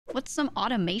What's some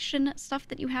automation stuff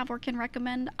that you have or can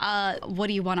recommend? What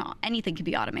do you want to, anything can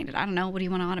be automated. I don't know. What do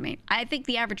you want to automate? I think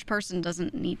the average person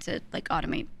doesn't need to like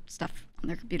automate stuff on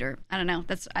their computer. I don't know.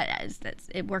 That's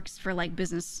it works for like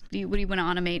business. What do you want to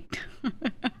automate?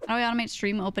 How do I automate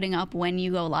stream opening up when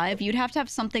you go live? You'd have to have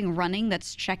something running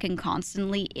that's checking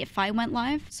constantly if I went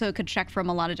live. So it could check from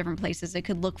a lot of different places. It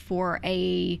could look for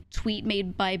a tweet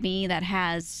made by me that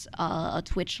has a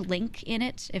Twitch link in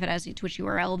it. If it has a Twitch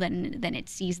URL, then it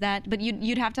sees that. But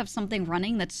you'd have to have something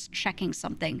running that's checking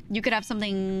something. You could have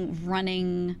something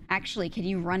running. Actually, can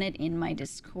you run it in my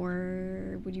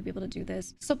Discord? Would you be able to do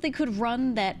this? Something could run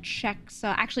that checks.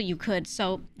 Actually, you could.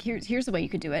 So here's the way you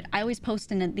could do it. I always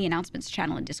post in the announcements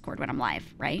channel in Discord when I'm live,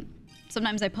 right?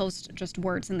 Sometimes I post just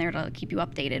words in there to keep you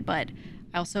updated, but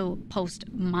I also post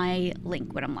my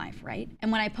link when I'm live, right?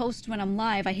 And when I post when I'm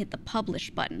live, I hit the publish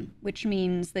button, which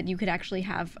means that you could actually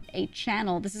have a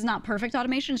channel. This is not perfect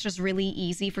automation. It's just really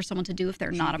easy for someone to do if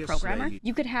they're not a programmer.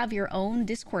 You could have your own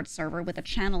Discord server with a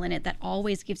channel in it that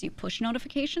always gives you push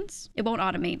notifications. It won't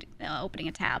automate opening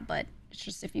a tab, but it's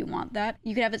just if you want that.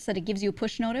 You could have it so that it gives you a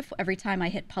push notif every time I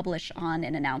hit publish on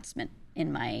an announcement in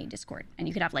my Discord. And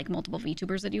you could have like multiple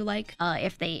VTubers that you like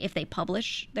if they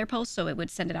publish their posts, so it would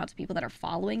send it out to people that are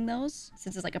following those.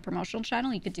 Since it's like a promotional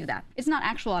channel, you could do that. It's not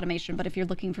actual automation, but if you're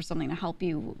looking for something to help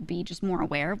you be just more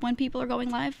aware of when people are going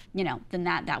live, you know, then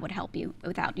that would help you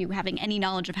without you having any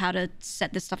knowledge of how to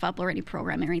set this stuff up or any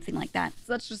programming or anything like that.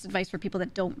 So that's just advice for people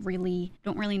that don't really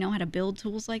know how to build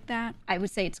tools like that. I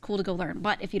would say it's cool to go learn,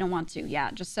 but if you don't want to,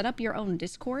 yeah, just set up your own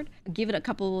Discord, give it a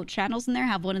couple channels in there,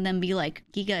 have one of them be like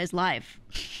GEEGA is live.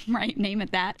 Right, name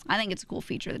it that. I think it's a cool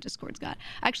feature that Discord's got.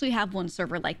 I actually have one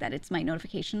server like that. It's my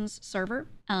notifications server,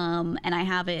 and I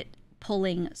have it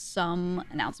pulling some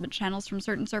announcement channels from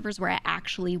certain servers where I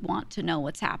actually want to know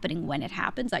what's happening when it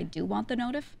happens. I do want the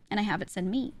notif, and I have it send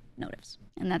me notifs,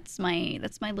 and that's my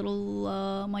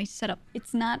little my setup.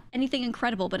 It's not anything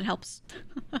incredible, but it helps.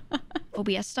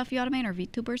 OBS stuff you automate or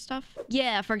VTuber stuff?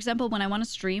 Yeah, for example, when I want to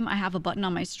stream, I have a button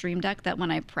on my Stream Deck that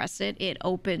when I press it, it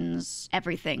opens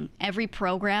everything. Every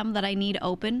program that I need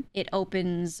open. It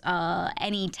opens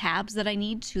any tabs that I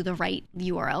need to the right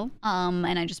URL.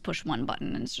 And I just push one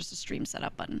button and it's just a stream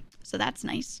setup button. So that's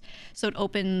nice. So it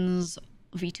opens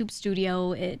VTube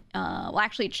Studio. It well,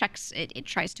 actually it checks it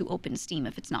tries to open Steam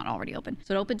if it's not already open.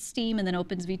 So it opens Steam and then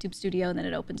opens VTube Studio and then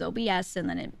it opens OBS and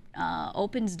then it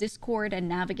opens Discord and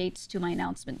navigates to my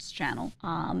announcements channel.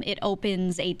 It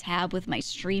opens a tab with my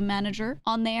stream manager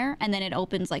on there, and then it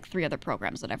opens like 3 other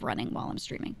programs that I've running while I'm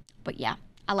streaming. But yeah,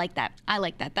 I like that. I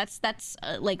like that. That's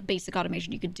like basic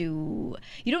automation you could do.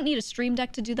 You don't need a Stream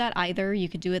Deck to do that either. You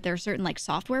could do it. There are certain like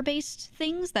software-based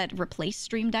things that replace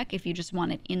Stream Deck if you just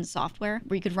want it in software,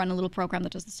 where you could run a little program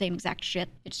that does the same exact shit.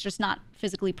 It's just not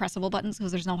physically pressable buttons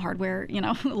because there's no hardware, you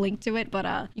know, linked to it.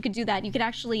 But you could do that. You could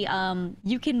actually,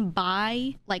 you can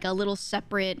buy like a little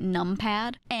separate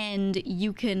numpad and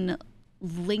you can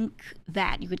link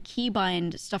that. You could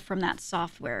keybind stuff from that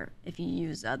software if you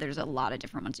use there's a lot of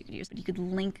different ones you could use, but you could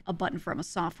link a button from a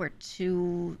software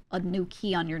to a new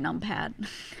key on your numpad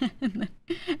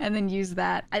and then use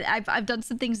that. I've done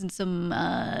some things in some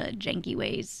janky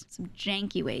ways.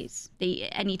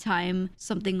 Anytime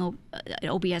something an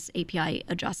OBS API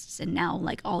adjusts and now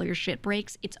like all your shit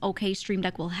breaks, it's okay. Stream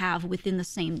Deck will have within the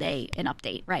same day an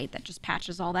update, right? That just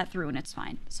patches all that through and it's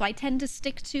fine. So I tend to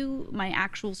stick to my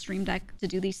actual Stream Deck to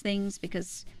do these things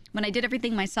because when I did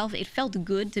everything myself, it felt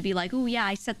good to be like, oh yeah,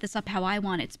 I set this up how I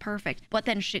want, it's perfect. But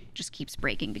then shit just keeps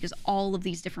breaking because all of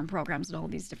these different programs and all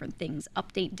of these different things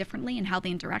update differently and how they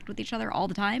interact with each other all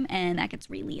the time, and that gets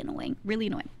really annoying, really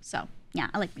annoying. So yeah,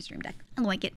 I like my Stream Deck. I like it.